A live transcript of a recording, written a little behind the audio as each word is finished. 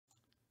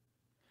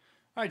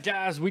All right,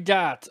 guys, we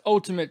got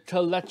Ultimate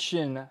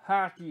Collection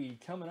Hockey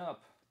coming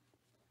up.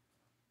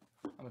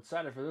 I'm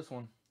excited for this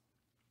one.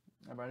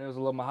 Everybody knows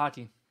I love my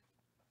hockey.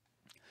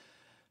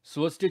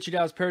 So let's get you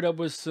guys paired up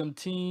with some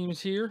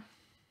teams here.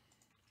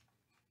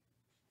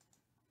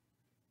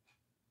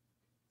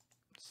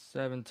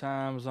 7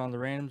 times on the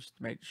random, just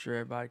to make sure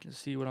everybody can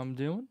see what I'm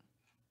doing.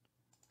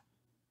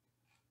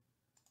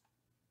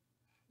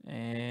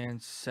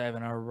 And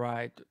 7, all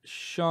right.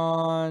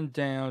 Sean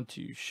down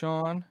to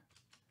Sean.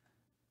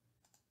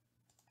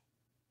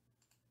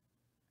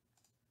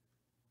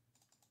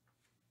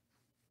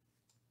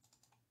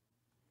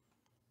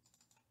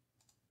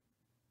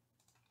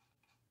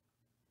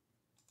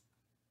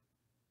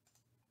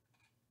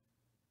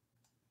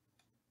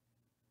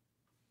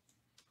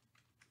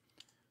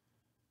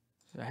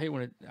 I hate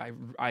when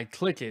I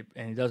click it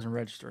and it doesn't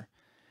register.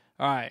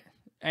 All right,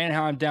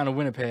 Anaheim down to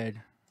Winnipeg.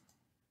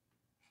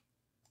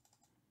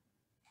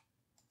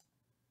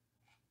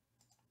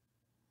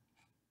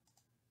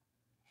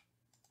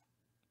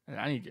 And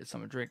I need to get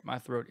something to drink. My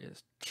throat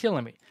is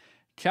killing me.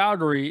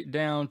 Calgary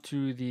down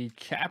to the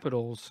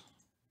Capitals.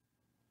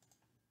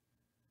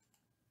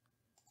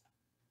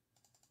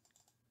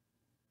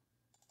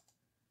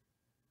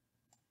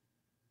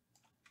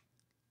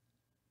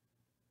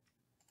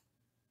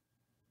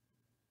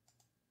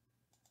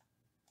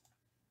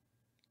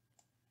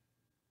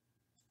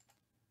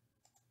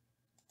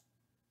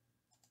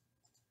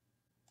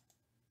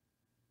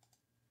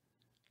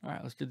 All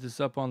right, let's get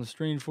this up on the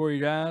screen for you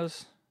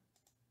guys.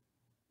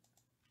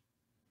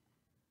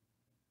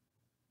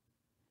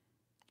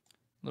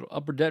 Little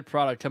upper deck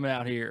product coming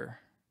out here.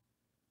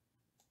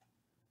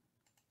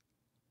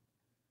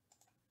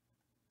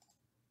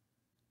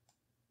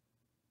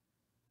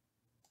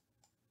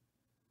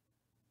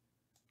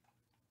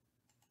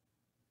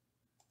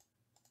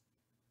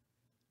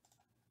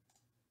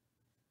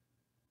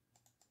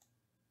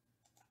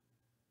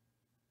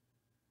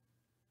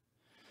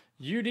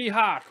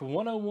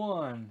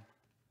 UDCOLLECTIONHOCK101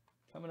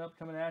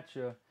 coming at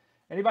you.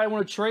 Anybody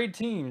want to trade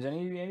teams?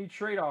 Any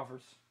trade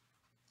offers?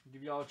 I'll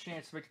give you all a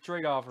chance to make a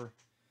trade offer.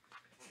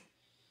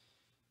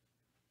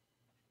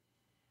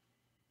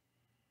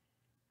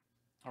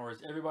 Or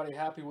is everybody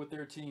happy with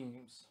their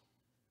teams?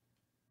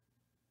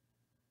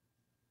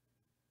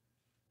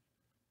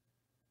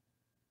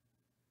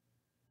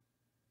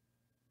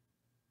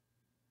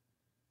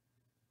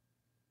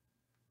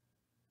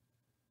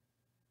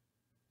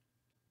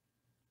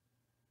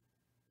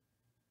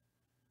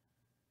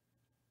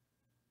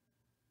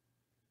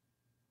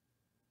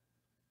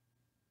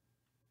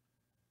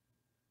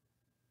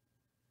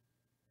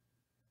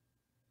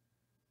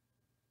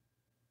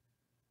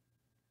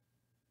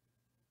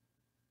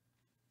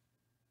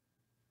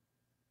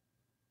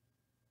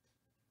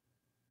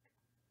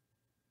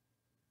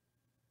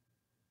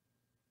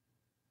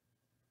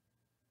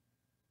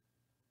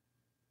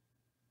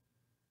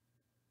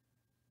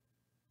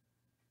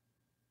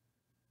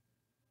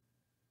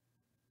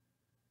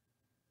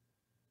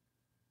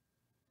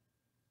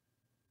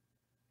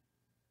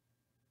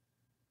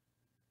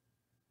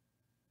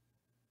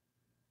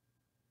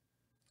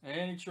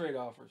 Any trade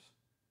offers?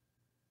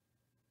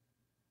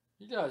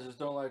 You guys just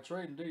don't like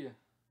trading, do you?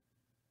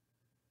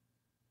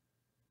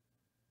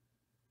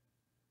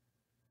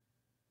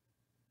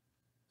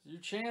 It's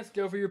your chance.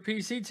 Go for your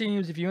PC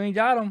teams if you ain't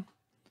got them.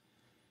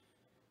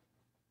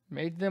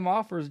 Make them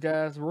offers,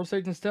 guys. The worst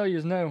they can tell you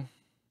is no.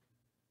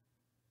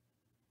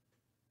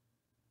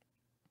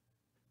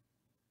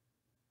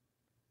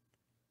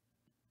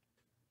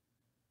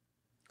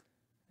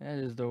 That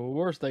is the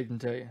worst they can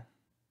tell you.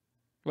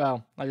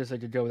 Well, I guess I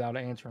could go without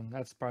answering.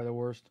 That's probably the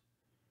worst.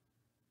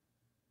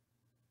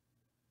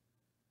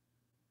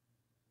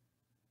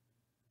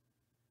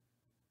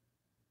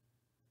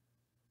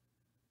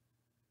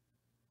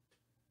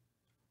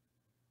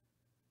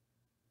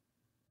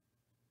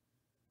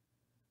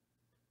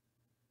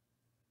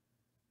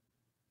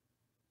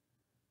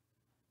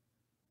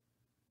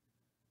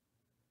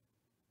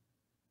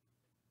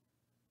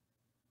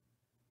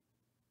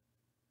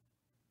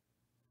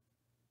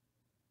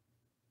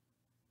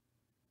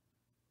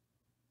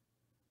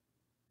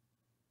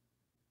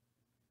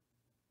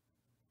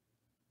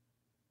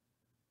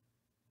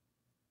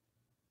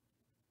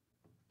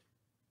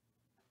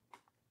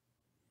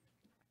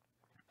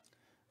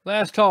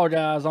 Last call,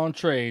 guys, on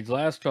trades.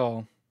 Last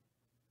call.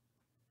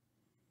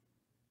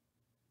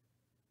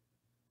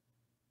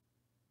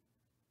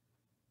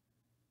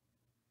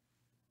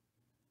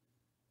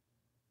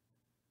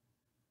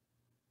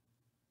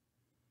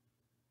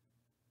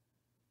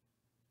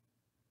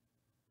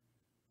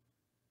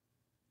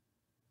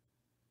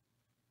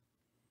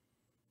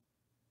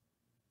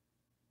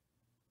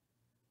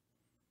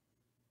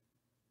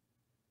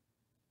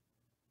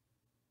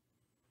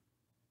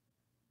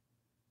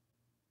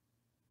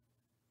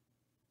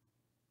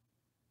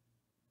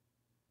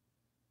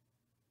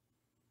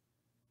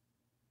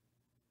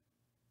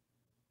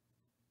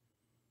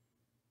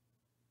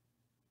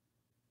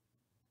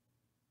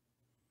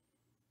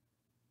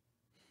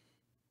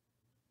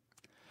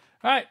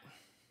 All right.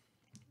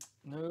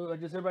 No, I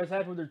guess everybody's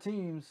happy with their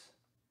teams.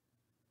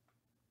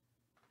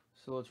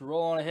 So let's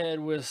roll on ahead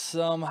with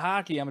some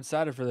hockey. I'm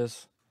excited for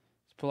this.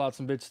 Let's pull out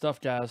some big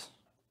stuff, guys.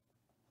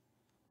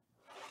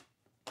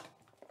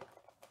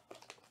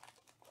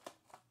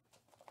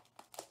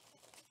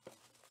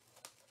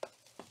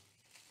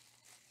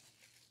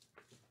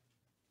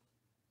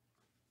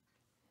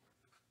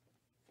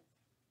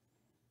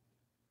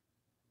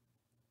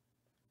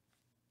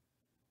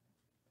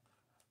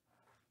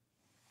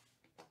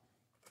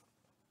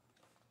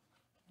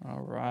 All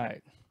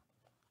right.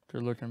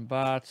 Good looking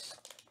bots.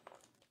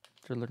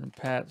 Good looking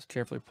pats.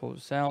 Carefully pull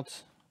this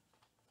out.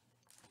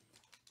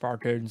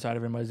 Barcode inside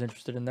if anybody's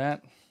interested in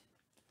that.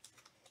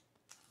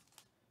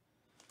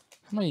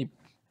 How many?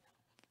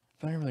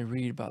 I didn't really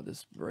read about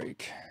this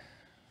break.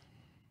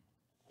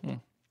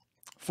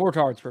 4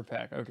 cards per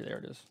pack. Okay, there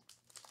it is.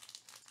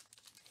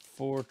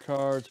 4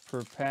 cards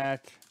per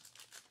pack.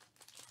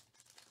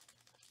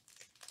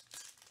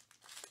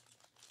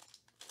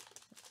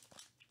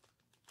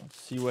 Let's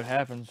see what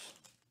happens.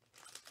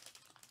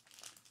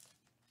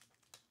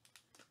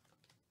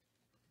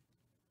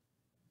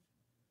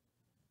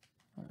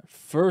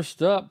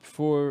 First up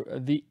for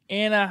the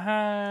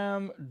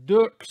Anaheim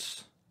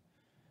Ducks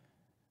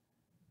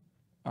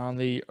on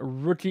the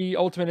rookie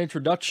ultimate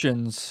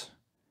introductions,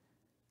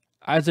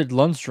 Isaac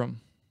Lundstrom,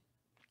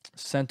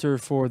 center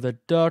for the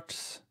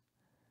Ducks.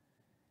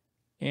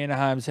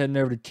 Anaheim's heading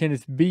over to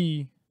Kenneth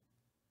B.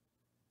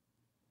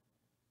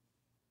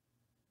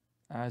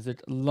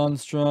 Isaac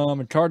Lundstrom,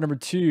 and card number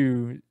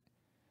 2.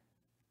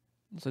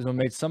 Looks like it's going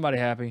to make somebody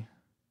happy.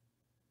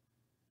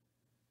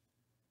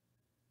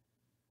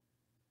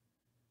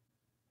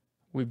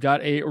 We've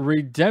got a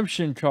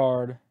redemption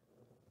card.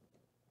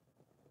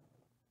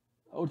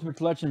 Ultimate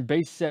Collection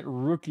base set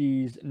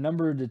rookies,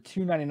 numbered to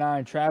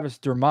 299, Travis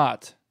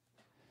Dermott.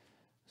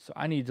 So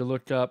I need to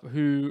look up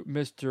who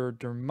Mr.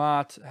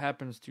 Dermott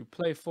happens to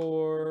play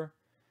for,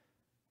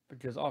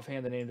 because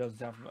offhand the name doesn't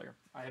sound familiar.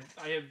 I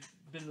have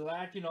been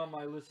lacking on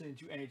my listening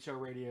to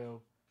NHL radio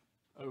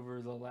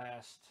over the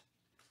last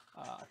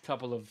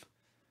couple of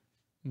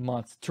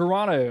months.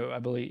 Toronto, I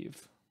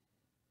believe.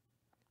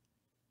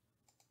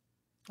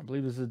 I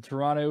believe this is a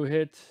Toronto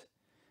hit.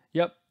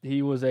 Yep,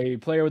 he was a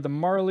player with the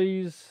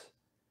Marlies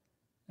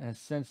and has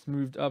since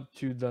moved up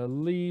to the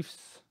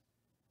Leafs.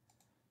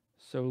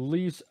 So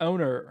Leafs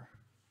owner.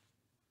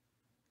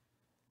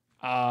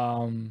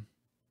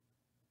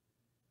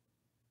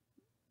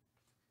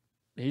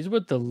 He's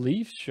with the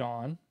Leafs,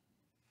 Sean.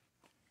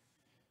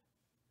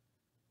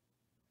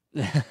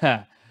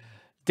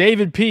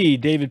 David P.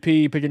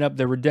 Picking up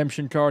the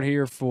redemption card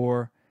here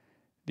for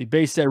the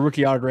base set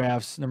rookie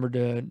autographs, numbered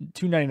to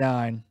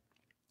 299,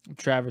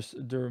 Travis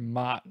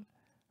Dermott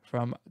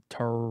from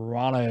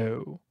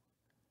Toronto.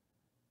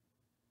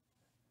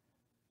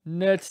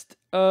 Next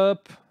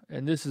up,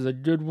 and this is a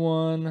good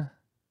one,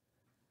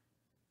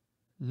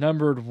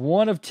 numbered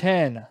 1 of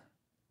 10.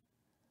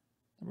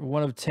 Number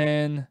 1 of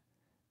 10.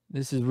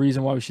 This is the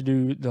reason why we should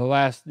do the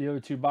other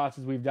 2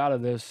 boxes we've got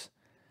of this.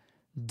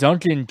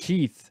 Duncan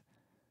Keith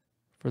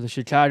for the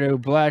Chicago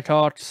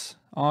Blackhawks.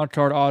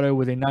 On-card auto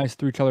with a nice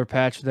 3-color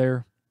patch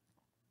there.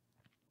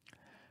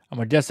 I'm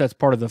going to guess that's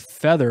part of the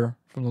feather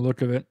from the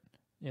look of it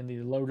in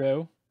the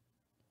logo.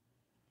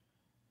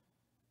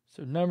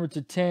 So number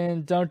to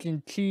 10,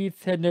 Duncan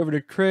Keith, heading over to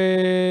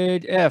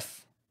Craig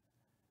F.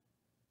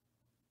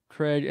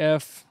 Craig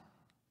F.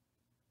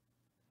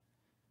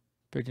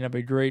 Picking up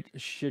a great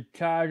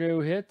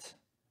Chicago hit.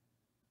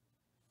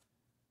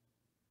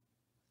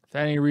 If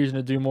that ain't reason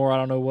to do more, I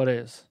don't know what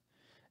is.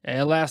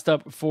 And last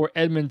up for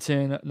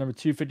Edmonton, number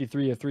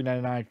 253 of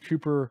 399,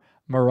 Cooper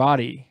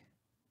Marotti.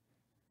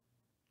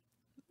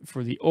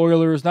 For the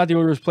Oilers, not the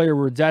Oilers player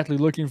we're exactly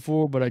looking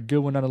for, but a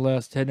good one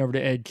nonetheless. Heading over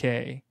to Ed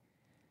K.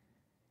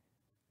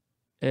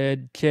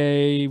 Ed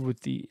K with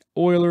the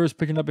Oilers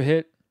picking up a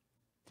hit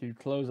to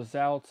close us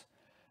out.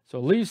 So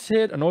Leafs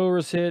hit, an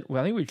Oilers hit.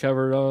 Well, I think we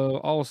covered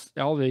all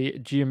the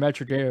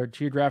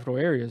geographical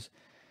areas.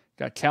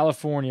 Got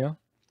California,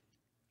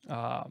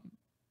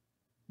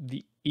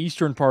 the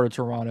eastern part of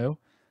Toronto,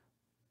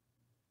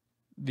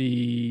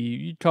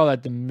 you'd call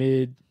that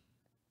the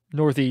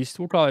northeast.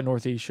 We'll call it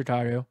northeast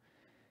Chicago,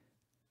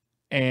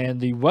 and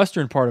the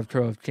western part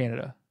of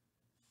Canada.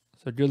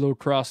 So a good little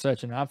cross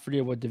section. I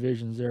forget what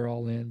divisions they're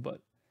all in,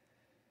 but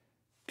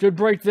good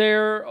break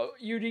there.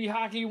 UD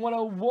Hockey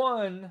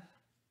 101.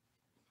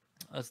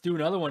 Let's do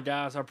another one,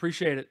 guys. I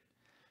appreciate it.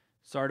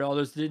 Sorry to all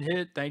those that didn't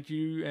hit. Thank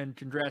you, and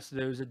congrats to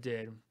those that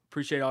did.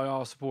 Appreciate all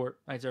y'all's support.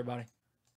 Thanks, everybody.